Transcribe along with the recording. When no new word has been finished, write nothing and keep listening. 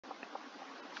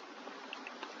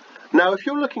Now, if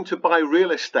you're looking to buy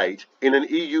real estate in an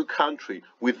EU country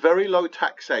with very low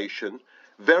taxation,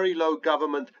 very low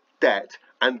government debt,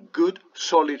 and good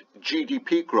solid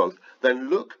GDP growth, then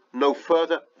look no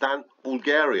further than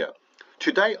Bulgaria.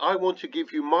 Today, I want to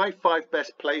give you my 5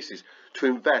 best places to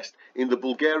invest in the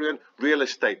Bulgarian real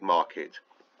estate market.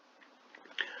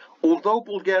 Although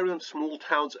Bulgarian small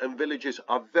towns and villages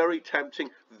are very tempting,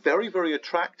 very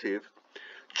attractive,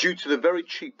 due to the very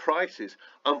cheap prices,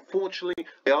 unfortunately,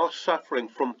 they are suffering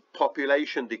from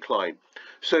population decline.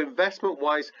 So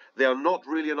investment-wise, they are not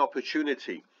really an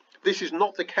opportunity. This is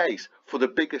not the case for the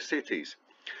bigger cities.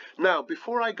 Now,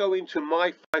 before I go into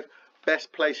my 5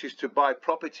 best places to buy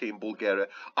property in Bulgaria,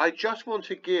 I just want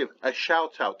to give a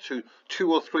shout out to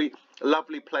 2 or 3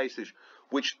 lovely places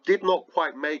which did not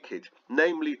quite make it,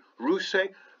 namely Ruse,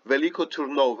 Veliko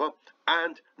Tarnovo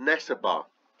and Nessebar.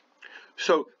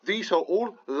 So these are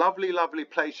all lovely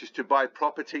places to buy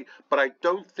property, but I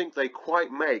don't think they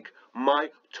quite make my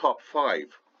top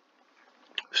 5.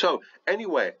 So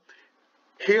anyway,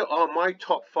 here are my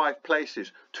top 5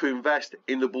 places to invest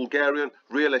in the Bulgarian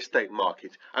real estate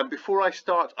market. And before I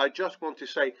start, I just want to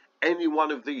say any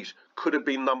one of these could have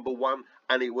been number 1,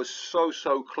 and it was so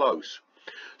close.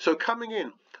 So coming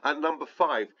in at number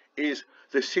 5 is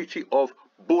the city of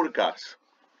Burgas.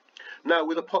 Now,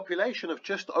 with a population of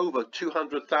just over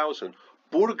 200,000,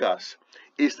 Burgas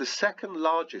is the 2nd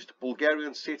largest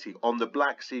Bulgarian city on the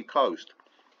Black Sea coast.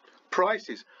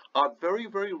 Prices are very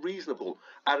reasonable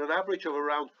at an average of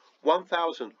around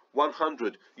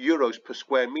 1,100 euros per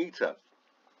square meter.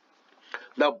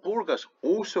 Now, Burgas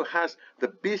also has the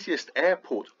busiest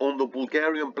airport on the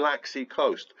Bulgarian Black Sea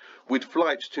coast, with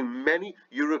flights to many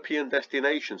European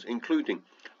destinations, including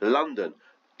London,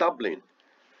 Dublin,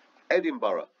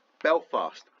 Edinburgh,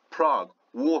 Belfast, Prague,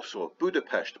 Warsaw,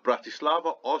 Budapest,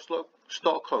 Bratislava, Oslo,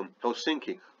 Stockholm,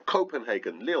 Helsinki,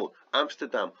 Copenhagen, Lille,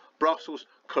 Amsterdam, Brussels,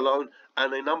 Cologne,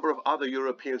 and a number of other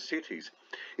European cities.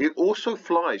 It also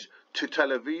flies to Tel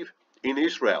Aviv in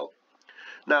Israel.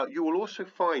 Now, you will also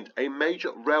find a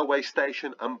major railway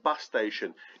station and bus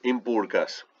station in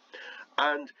Burgas.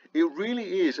 And it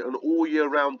really is an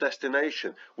all-year-round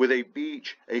destination with a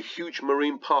beach, a huge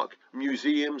marine park,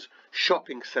 museums,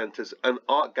 shopping centres and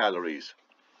art galleries.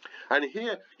 And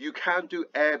here you can do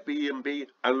Airbnb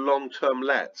and long-term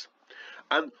lets.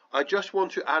 And I just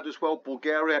want to add as well,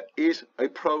 Bulgaria is a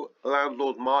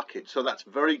pro-landlord market, so that's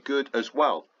very good as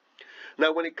well.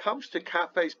 Now, when it comes to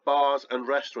cafes, bars and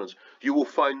restaurants, you will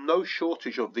find no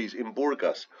shortage of these in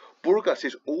Burgas. Burgas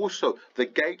is also the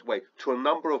gateway to a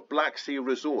number of Black Sea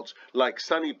resorts like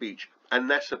Sunny Beach and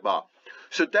Nessebar.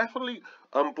 So definitely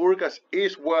Burgas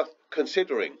is worth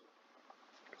considering.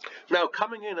 Now,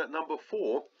 coming in at number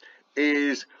 4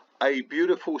 is a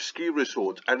beautiful ski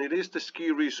resort, and it is the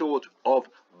ski resort of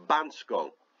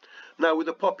Bansko. Now, with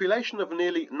a population of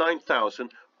nearly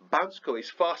 9,000, Bansko is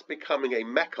fast becoming a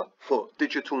mecca for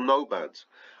digital nomads,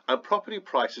 and property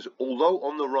prices, although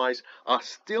on the rise, are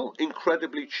still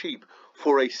incredibly cheap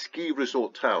for a ski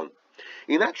resort town.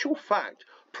 In actual fact,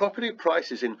 property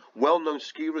prices in well-known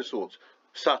ski resorts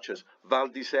such as Val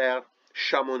d'Isère,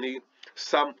 Chamonix,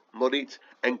 St. Moritz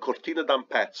and Cortina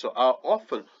d'Ampezzo are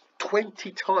often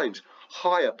 20 times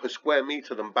higher per square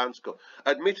meter than Bansko.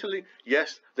 Admittedly,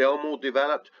 yes, they are more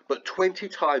developed, but 20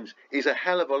 times is a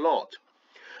hell of a lot.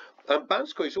 And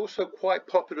Bansko is also quite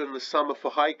popular in the summer for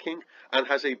hiking and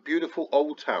has a beautiful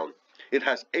old town. It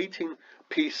has 18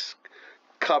 pieces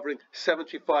covering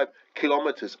 75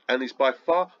 kilometers and is by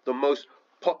far the most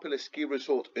popular ski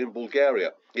resort in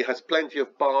Bulgaria. It has plenty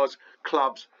of bars,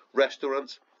 clubs,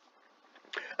 restaurants.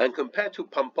 And compared to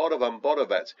Pamporov and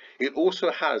Borovets, it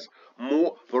also has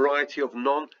more variety of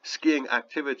non-skiing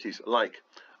activities like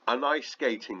an ice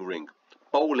skating rink,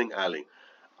 bowling alley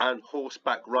and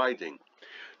horseback riding.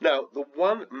 Now, the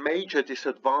one major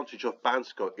disadvantage of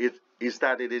Bansko is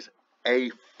that it is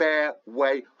a fair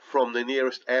way from the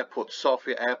nearest airport,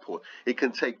 Sofia airport. It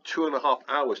can take 2.5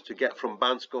 hours to get from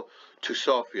Bansko to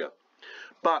Sofia.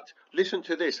 But listen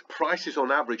to this, prices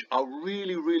on average are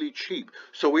really cheap.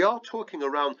 So we are talking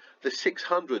around the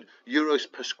 600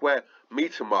 euros per square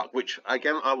meter mark, which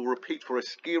again, I will repeat, for a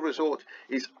ski resort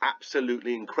is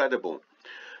absolutely incredible.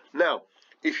 Now,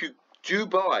 if you do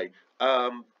buy,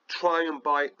 try and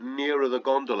buy nearer the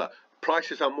gondola.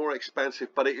 Prices are more expensive,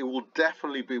 but it will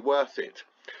definitely be worth it.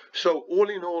 So all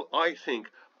in all, I think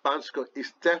Bansko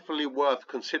is definitely worth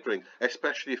considering,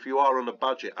 especially if you are on a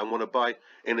budget and want to buy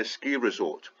in a ski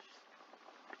resort.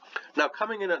 Now,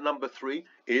 coming in at number 3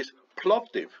 is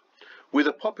Plovdiv. With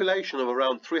a population of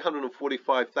around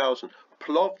 345,000,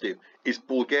 Plovdiv is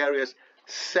Bulgaria's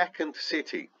 2nd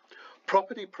city.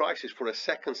 Property prices for a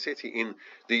second city in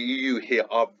the EU here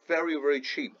are very, very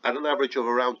cheap, at an average of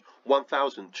around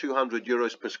 1,200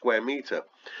 euros per square meter.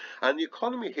 And the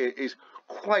economy here is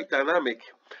quite dynamic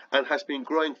and has been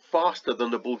growing faster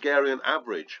than the Bulgarian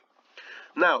average.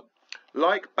 Now,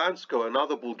 like Bansko and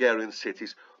other Bulgarian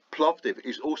cities, Plovdiv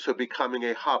is also becoming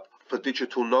a hub for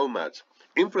digital nomads.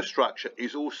 Infrastructure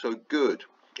is also good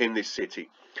in this city,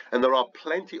 and there are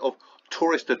plenty of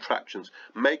tourist attractions,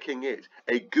 making it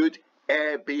a good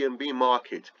Airbnb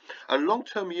market. And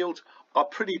long-term yields are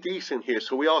pretty decent here,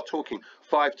 so we are talking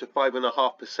 5 to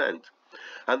 5.5%.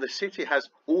 And the city has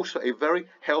also a very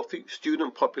healthy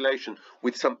student population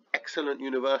with some excellent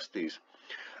universities.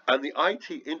 And the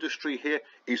IT industry here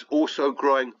is also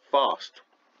growing fast.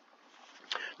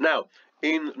 Now,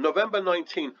 in November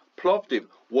 19, Plovdiv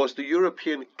was the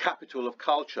European capital of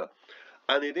culture,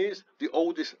 and it is the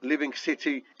oldest living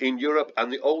city in Europe,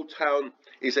 and the old town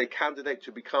is a candidate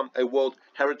to become a World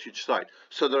Heritage Site.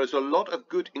 So there is a lot of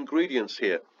good ingredients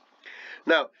here.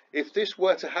 Now, if this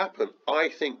were to happen, I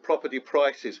think property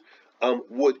prices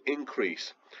would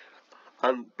increase,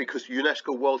 and because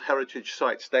UNESCO World Heritage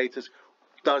Site status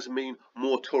does mean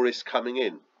more tourists coming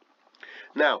in.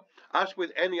 Now, as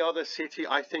with any other city,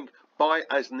 I think buy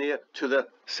as near to the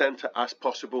centre as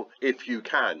possible if you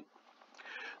can.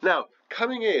 Now,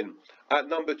 coming in at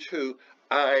number 2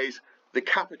 is the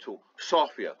capital,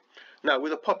 Sofia. Now,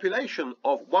 with a population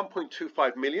of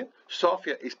 1.25 million,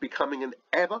 Sofia is becoming an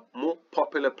ever more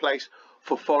popular place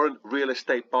for foreign real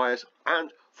estate buyers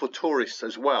and for tourists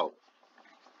as well.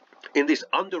 In this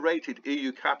underrated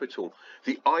EU capital,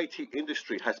 the IT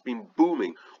industry has been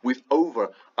booming, with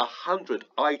over 100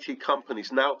 IT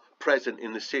companies now present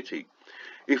in the city.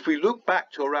 If we look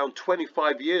back to around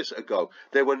 25 years ago,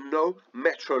 there were no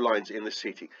metro lines in the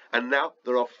city, and now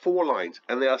there are 4 lines,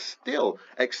 and they are still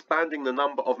expanding the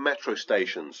number of metro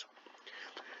stations.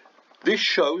 This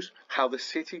shows how the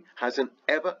city has an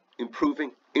ever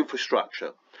improving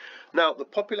infrastructure. Now, the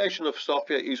population of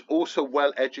Sofia is also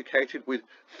well educated, with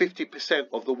 50%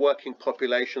 of the working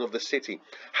population of the city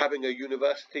having a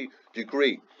university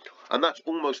degree, and that's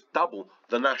almost double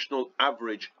the national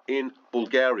average in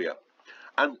Bulgaria.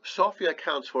 And Sofia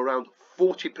accounts for around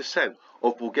 40%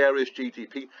 of Bulgaria's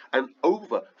GDP and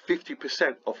over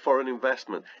 50% of foreign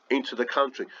investment into the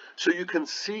country. So you can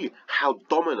see how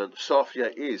dominant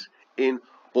Sofia is in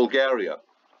Bulgaria.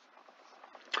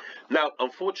 Now,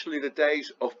 unfortunately, the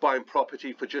days of buying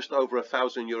property for just over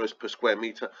 1,000 euros per square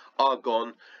meter are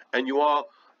gone, and you are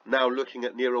now looking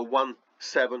at nearer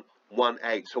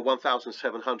 1,718, so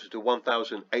 1,700 to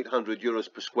 1,800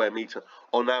 euros per square meter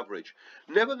on average.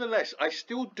 Nevertheless, I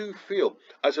still do feel,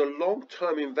 as a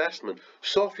long-term investment,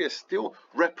 Sofia still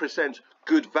represents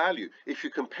good value if you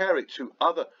compare it to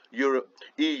other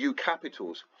EU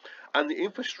capitals, and the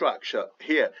infrastructure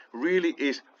here really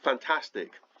is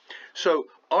fantastic. So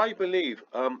I believe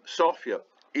Sofia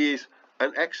is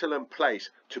an excellent place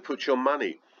to put your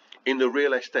money in the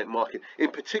real estate market.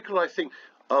 In particular, I think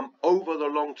over the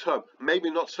long term, maybe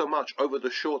not so much over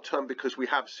the short term, because we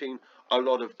have seen a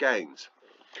lot of gains.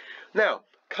 Now,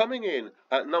 coming in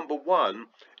at number 1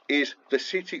 is the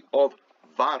city of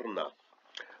Varna.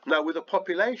 Now, with a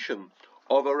population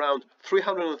of around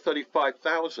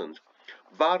 335,000,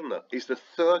 Varna is the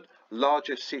 3rd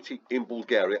largest city in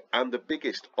Bulgaria and the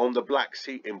biggest on the Black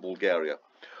Sea in Bulgaria.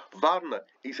 Varna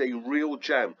is a real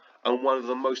gem and one of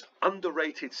the most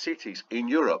underrated cities in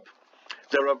Europe.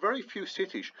 There are very few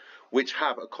cities which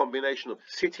have a combination of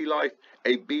city life,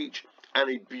 a beach, and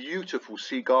a beautiful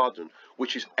sea garden,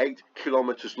 which is 8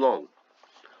 kilometers long.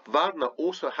 Varna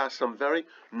also has some very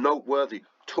noteworthy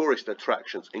tourist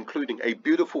attractions, including a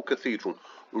beautiful cathedral,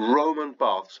 Roman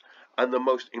baths, and the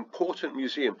most important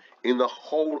museum in the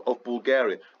whole of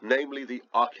Bulgaria, namely the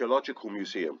Archaeological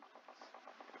Museum.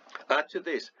 Add to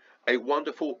this a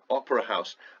wonderful opera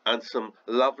house and some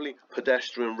lovely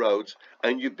pedestrian roads,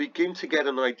 and you begin to get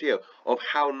an idea of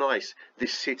how nice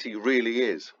this city really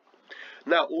is.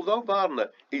 Now, although Varna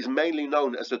is mainly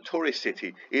known as a tourist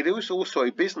city, it is also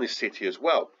a business city as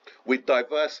well, with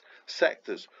diverse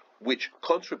sectors which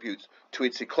contributes to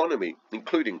its economy,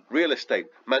 including real estate,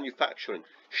 manufacturing,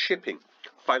 shipping,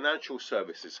 financial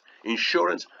services,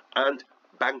 insurance, and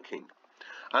banking.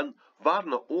 And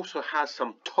Varna also has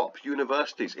some top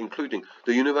universities, including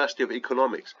the University of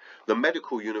Economics, the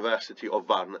Medical University of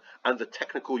Varna, and the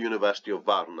Technical University of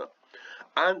Varna.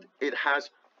 And it has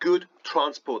good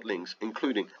transport links,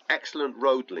 including excellent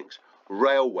road links,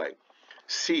 railway,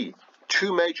 sea,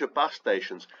 2 major bus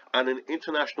stations, and an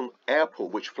international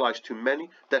airport which flies to many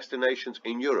destinations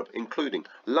in Europe, including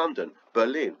London,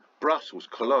 Berlin, Brussels,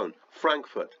 Cologne,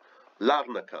 Frankfurt,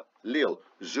 Larnaca, Lille,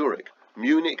 Zurich,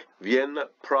 Munich, Vienna,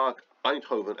 Prague,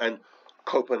 Eindhoven and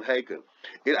Copenhagen.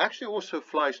 It actually also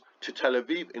flies to Tel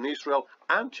Aviv in Israel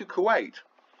and to Kuwait.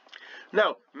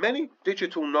 Now, many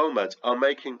digital nomads are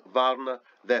making Varna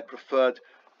their preferred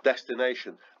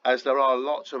destination, as there are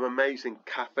lots of amazing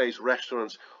cafes,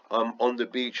 restaurants on the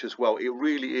beach as well. It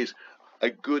really is a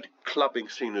good clubbing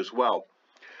scene as well.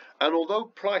 And although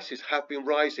prices have been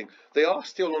rising, they are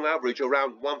still on average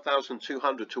around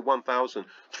 1,200 to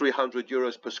 1,300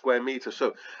 euros per square meter.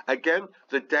 So again,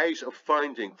 the days of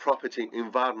finding property in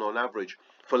Varna on average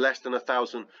for less than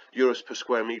 1,000 euros per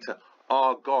square meter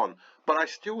are gone. But I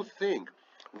still think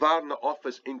Varna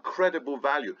offers incredible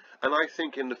value, and I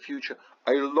think in the future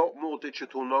a lot more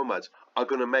digital nomads are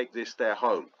going to make this their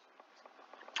home.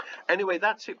 Anyway,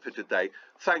 that's it for today.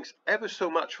 Thanks ever so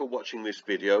much for watching this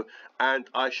video, and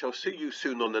I shall see you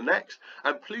soon on the next.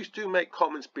 And please do make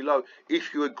comments below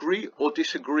if you agree or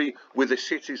disagree with the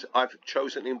cities I've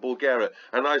chosen in Bulgaria.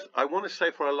 And I want to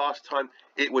say for a last time,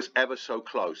 it was ever so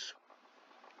close.